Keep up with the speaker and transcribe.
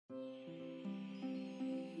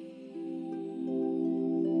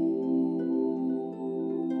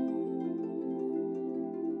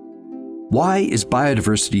Why is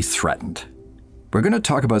biodiversity threatened? We're going to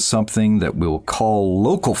talk about something that we'll call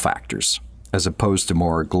local factors, as opposed to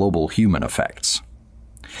more global human effects.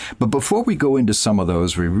 But before we go into some of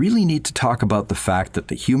those, we really need to talk about the fact that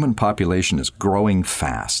the human population is growing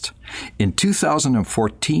fast. In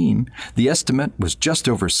 2014, the estimate was just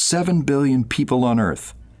over 7 billion people on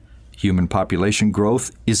Earth. Human population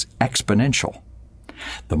growth is exponential.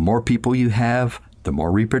 The more people you have, the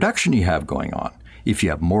more reproduction you have going on. If you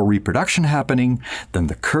have more reproduction happening, then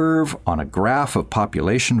the curve on a graph of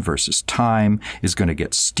population versus time is going to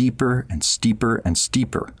get steeper and steeper and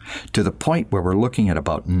steeper, to the point where we're looking at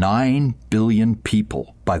about 9 billion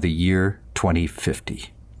people by the year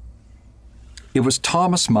 2050. It was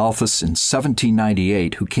Thomas Malthus in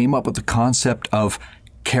 1798 who came up with the concept of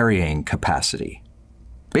carrying capacity.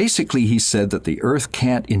 Basically, he said that the Earth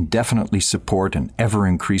can't indefinitely support an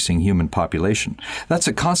ever-increasing human population. That's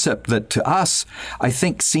a concept that to us, I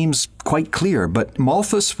think, seems quite clear, but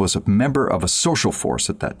Malthus was a member of a social force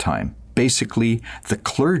at that time. Basically, the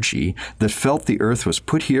clergy that felt the Earth was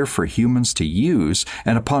put here for humans to use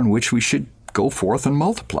and upon which we should go forth and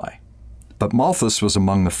multiply. But Malthus was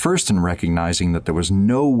among the first in recognizing that there was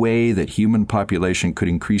no way that human population could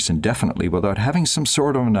increase indefinitely without having some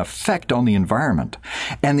sort of an effect on the environment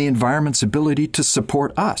and the environment's ability to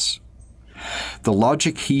support us. The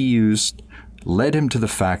logic he used led him to the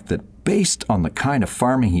fact that based on the kind of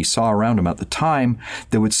farming he saw around him at the time,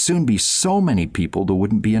 there would soon be so many people there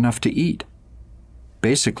wouldn't be enough to eat.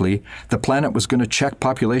 Basically, the planet was going to check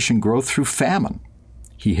population growth through famine.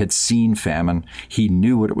 He had seen famine, he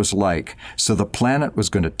knew what it was like, so the planet was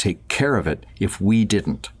going to take care of it if we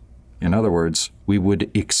didn't. In other words, we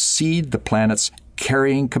would exceed the planet's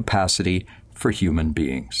carrying capacity for human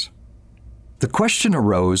beings. The question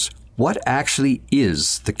arose, what actually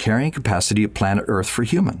is the carrying capacity of planet Earth for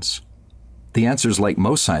humans? The answer is like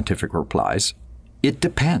most scientific replies, it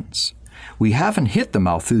depends. We haven't hit the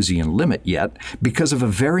Malthusian limit yet because of a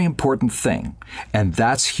very important thing, and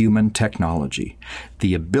that's human technology,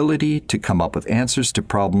 the ability to come up with answers to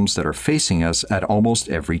problems that are facing us at almost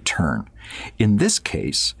every turn. In this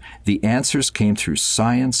case, the answers came through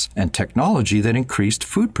science and technology that increased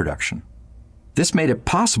food production. This made it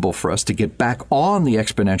possible for us to get back on the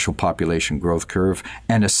exponential population growth curve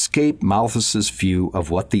and escape Malthus's view of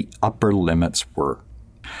what the upper limits were.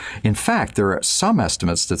 In fact, there are some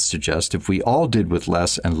estimates that suggest if we all did with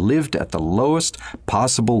less and lived at the lowest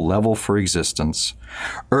possible level for existence,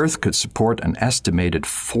 Earth could support an estimated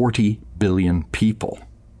 40 billion people.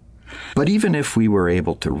 But even if we were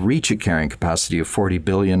able to reach a carrying capacity of 40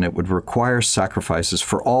 billion, it would require sacrifices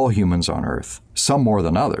for all humans on Earth, some more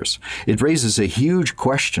than others. It raises a huge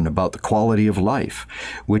question about the quality of life,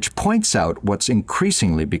 which points out what's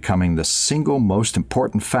increasingly becoming the single most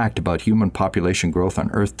important fact about human population growth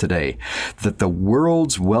on Earth today, that the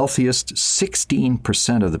world's wealthiest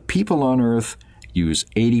 16% of the people on Earth use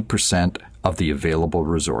 80% of the available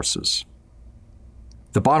resources.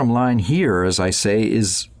 The bottom line here, as I say,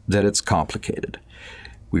 is that it's complicated.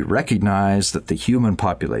 We recognize that the human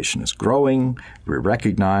population is growing. We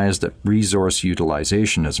recognize that resource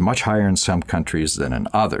utilization is much higher in some countries than in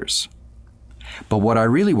others. But what I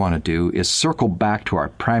really want to do is circle back to our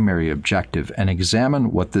primary objective and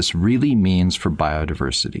examine what this really means for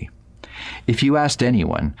biodiversity. If you asked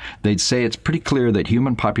anyone, they'd say it's pretty clear that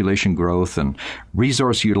human population growth and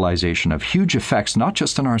resource utilization have huge effects not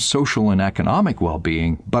just on our social and economic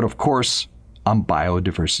well-being, but of course, on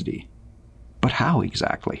biodiversity. But how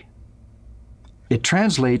exactly? It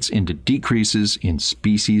translates into decreases in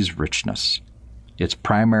species richness. It's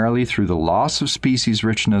primarily through the loss of species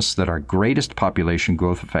richness that our greatest population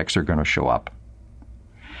growth effects are going to show up.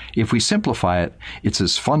 If we simplify it, it's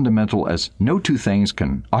as fundamental as no two things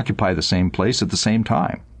can occupy the same place at the same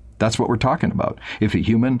time. That's what we're talking about. If a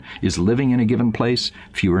human is living in a given place,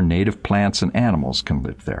 fewer native plants and animals can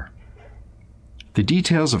live there. The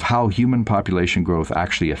details of how human population growth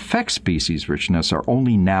actually affects species richness are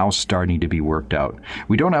only now starting to be worked out.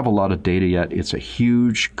 We don't have a lot of data yet. It's a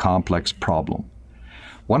huge, complex problem.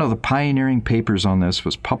 One of the pioneering papers on this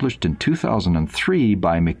was published in 2003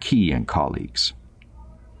 by McKee and colleagues.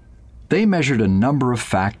 They measured a number of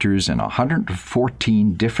factors in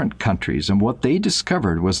 114 different countries, and what they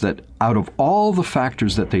discovered was that out of all the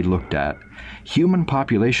factors that they looked at, human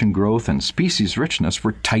population growth and species richness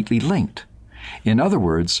were tightly linked. In other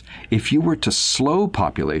words, if you were to slow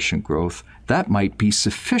population growth, that might be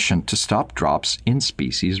sufficient to stop drops in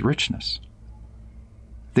species richness.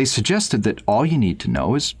 They suggested that all you need to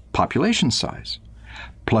know is population size.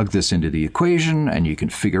 Plug this into the equation and you can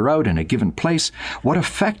figure out in a given place what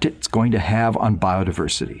effect it's going to have on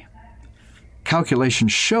biodiversity.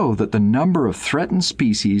 calculations show that the number of threatened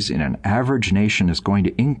species in an average nation is going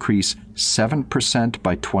to increase 7%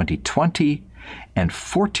 by 2020 and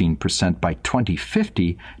 14% by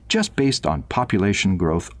 2050 just based on population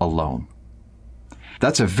growth alone.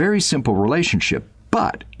 That's a very simple relationship,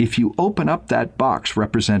 but if you open up that box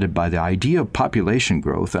represented by the idea of population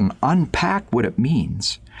growth and unpack what it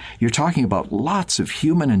means, you're talking about lots of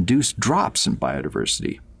human-induced drops in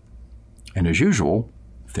biodiversity. And as usual,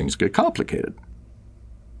 things get complicated.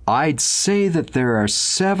 I'd say that there are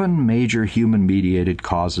 7 major human-mediated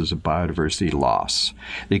causes of biodiversity loss.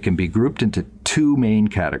 They can be grouped into 2 main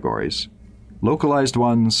categories: localized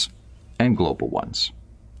ones and global ones.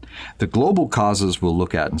 The global causes we'll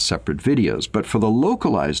look at in separate videos, but for the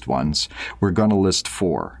localized ones, we're going to list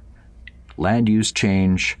 4: land use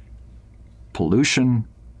change, pollution,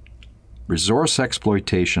 resource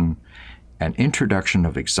exploitation, and introduction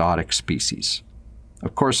of exotic species.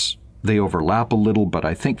 Of course, they overlap a little, but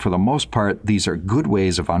I think for the most part, these are good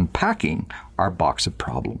ways of unpacking our box of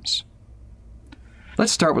problems.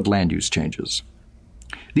 Let's start with land use changes.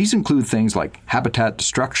 These include things like habitat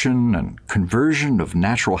destruction and conversion of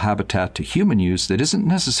natural habitat to human use that isn't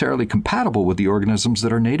necessarily compatible with the organisms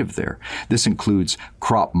that are native there. This includes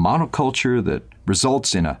crop monoculture that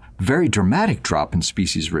results in a very dramatic drop in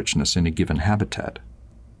species richness in a given habitat.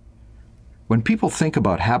 When people think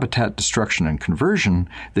about habitat destruction and conversion,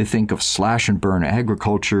 they think of slash-and-burn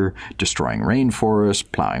agriculture, destroying rainforests,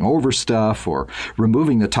 plowing over stuff, or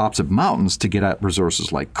removing the tops of mountains to get at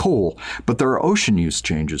resources like coal. But there are ocean use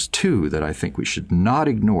changes, too, that I think we should not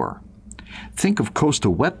ignore. Think of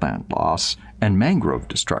coastal wetland loss and mangrove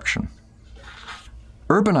destruction.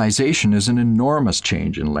 Urbanization is an enormous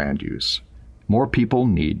change in land use. More people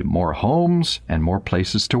need more homes and more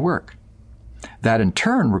places to work. That in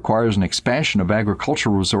turn requires an expansion of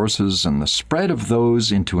agricultural resources and the spread of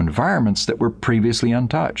those into environments that were previously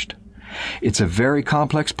untouched. It's a very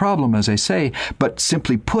complex problem, as I say, but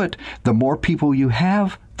simply put, the more people you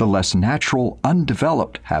have, the less natural,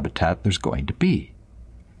 undeveloped habitat there's going to be.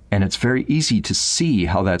 And it's very easy to see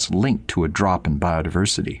how that's linked to a drop in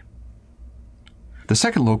biodiversity. The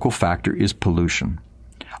second local factor is pollution.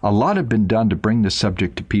 A lot had been done to bring this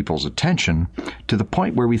subject to people's attention to the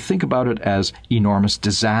point where we think about it as enormous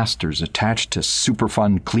disasters attached to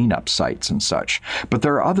Superfund cleanup sites and such. But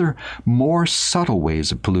there are other, more subtle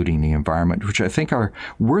ways of polluting the environment which I think are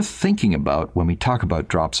worth thinking about when we talk about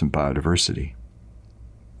drops in biodiversity.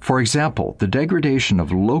 For example, the degradation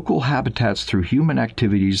of local habitats through human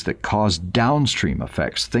activities that cause downstream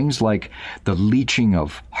effects, things like the leaching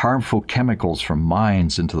of harmful chemicals from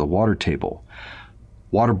mines into the water table.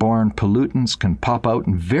 Waterborne pollutants can pop out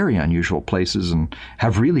in very unusual places and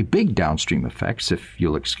have really big downstream effects, if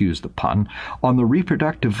you'll excuse the pun, on the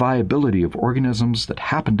reproductive viability of organisms that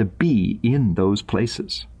happen to be in those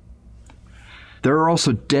places. There are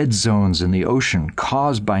also dead zones in the ocean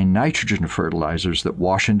caused by nitrogen fertilizers that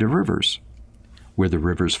wash into rivers. Where the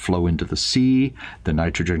rivers flow into the sea, the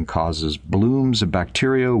nitrogen causes blooms of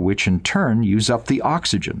bacteria which in turn use up the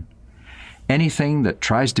oxygen. Anything that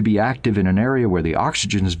tries to be active in an area where the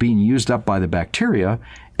oxygen is being used up by the bacteria,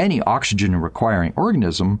 any oxygen-requiring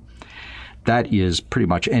organism, that is pretty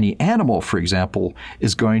much any animal, for example,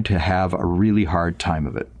 is going to have a really hard time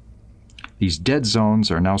of it. These dead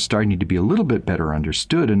zones are now starting to be a little bit better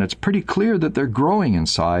understood, and it's pretty clear that they're growing in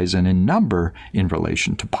size and in number in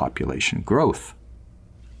relation to population growth.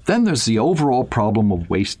 Then there's the overall problem of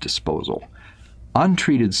waste disposal.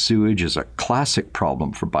 Untreated sewage is a classic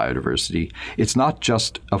problem for biodiversity. It's not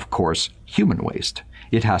just, of course, human waste.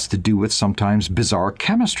 It has to do with sometimes bizarre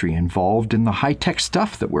chemistry involved in the high-tech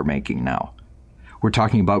stuff that we're making now. We're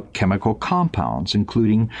talking about chemical compounds,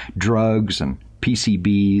 including drugs and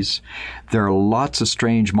PCBs. There are lots of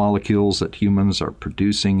strange molecules that humans are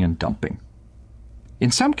producing and dumping.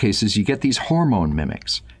 In some cases, you get these hormone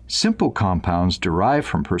mimics, simple compounds derived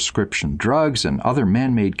from prescription drugs and other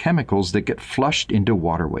man-made chemicals that get flushed into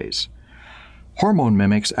waterways. Hormone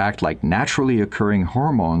mimics act like naturally occurring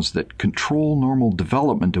hormones that control normal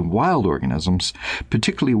development in wild organisms,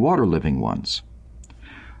 particularly water-living ones.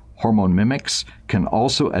 Hormone mimics can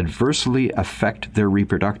also adversely affect their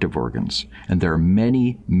reproductive organs, and there are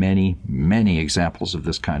many, many, many examples of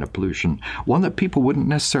this kind of pollution, one that people wouldn't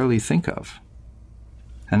necessarily think of.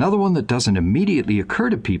 Another one that doesn't immediately occur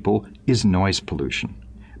to people is noise pollution.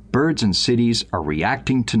 Birds in cities are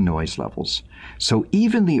reacting to noise levels. So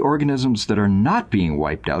even the organisms that are not being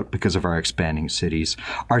wiped out because of our expanding cities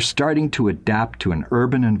are starting to adapt to an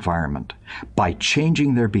urban environment by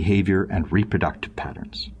changing their behavior and reproductive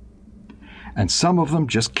patterns. And some of them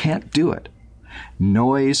just can't do it.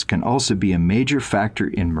 Noise can also be a major factor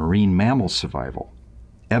in marine mammal survival.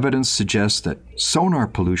 Evidence suggests that sonar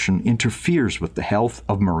pollution interferes with the health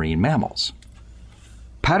of marine mammals.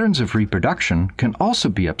 Patterns of reproduction can also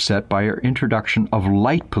be upset by our introduction of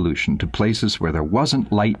light pollution to places where there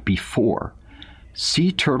wasn't light before.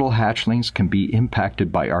 Sea turtle hatchlings can be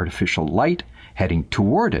impacted by artificial light heading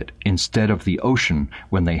toward it instead of the ocean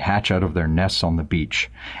when they hatch out of their nests on the beach.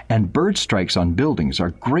 And bird strikes on buildings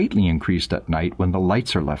are greatly increased at night when the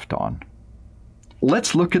lights are left on.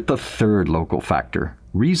 Let's look at the third local factor,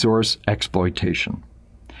 resource exploitation.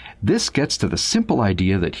 This gets to the simple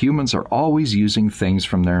idea that humans are always using things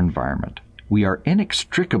from their environment. We are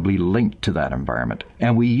inextricably linked to that environment,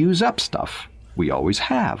 and we use up stuff. We always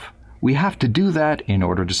have. We have to do that in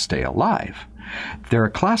order to stay alive. There are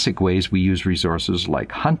classic ways we use resources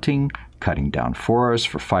like hunting, cutting down forests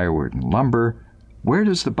for firewood and lumber. Where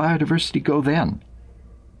does the biodiversity go then?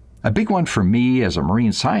 A big one for me as a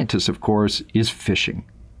marine scientist, of course, is fishing.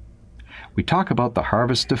 We talk about the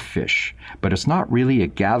harvest of fish, but it's not really a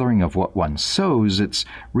gathering of what one sows, it's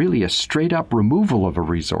really a straight-up removal of a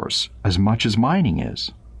resource, as much as mining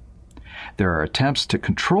is. There are attempts to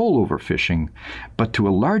control overfishing, but to a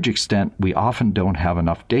large extent we often don't have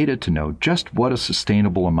enough data to know just what a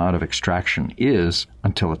sustainable amount of extraction is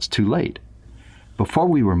until it's too late. Before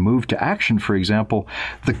we were moved to action, for example,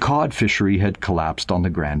 the cod fishery had collapsed on the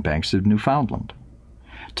Grand Banks of Newfoundland.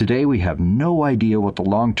 Today we have no idea what the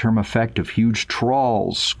long-term effect of huge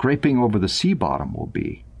trawls scraping over the sea bottom will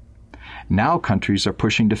be. Now countries are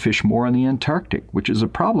pushing to fish more in the Antarctic, which is a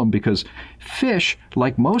problem because fish,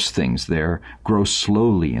 like most things there, grow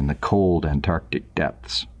slowly in the cold Antarctic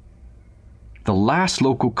depths. The last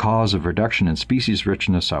local cause of reduction in species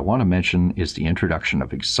richness I want to mention is the introduction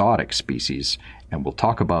of exotic species, and we'll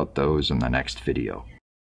talk about those in the next video.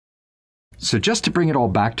 So just to bring it all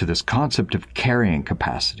back to this concept of carrying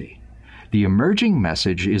capacity, the emerging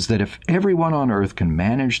message is that if everyone on Earth can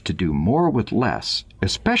manage to do more with less,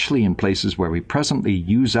 especially in places where we presently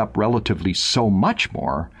use up relatively so much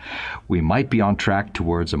more, we might be on track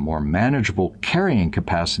towards a more manageable carrying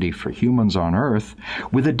capacity for humans on Earth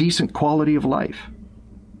with a decent quality of life.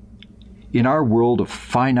 In our world of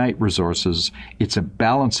finite resources, it's a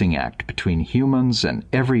balancing act between humans and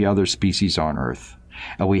every other species on Earth.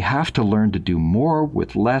 And we have to learn to do more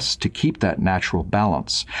with less to keep that natural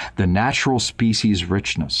balance, the natural species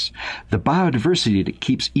richness, the biodiversity that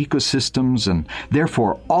keeps ecosystems and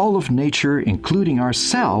therefore all of nature, including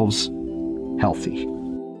ourselves, healthy.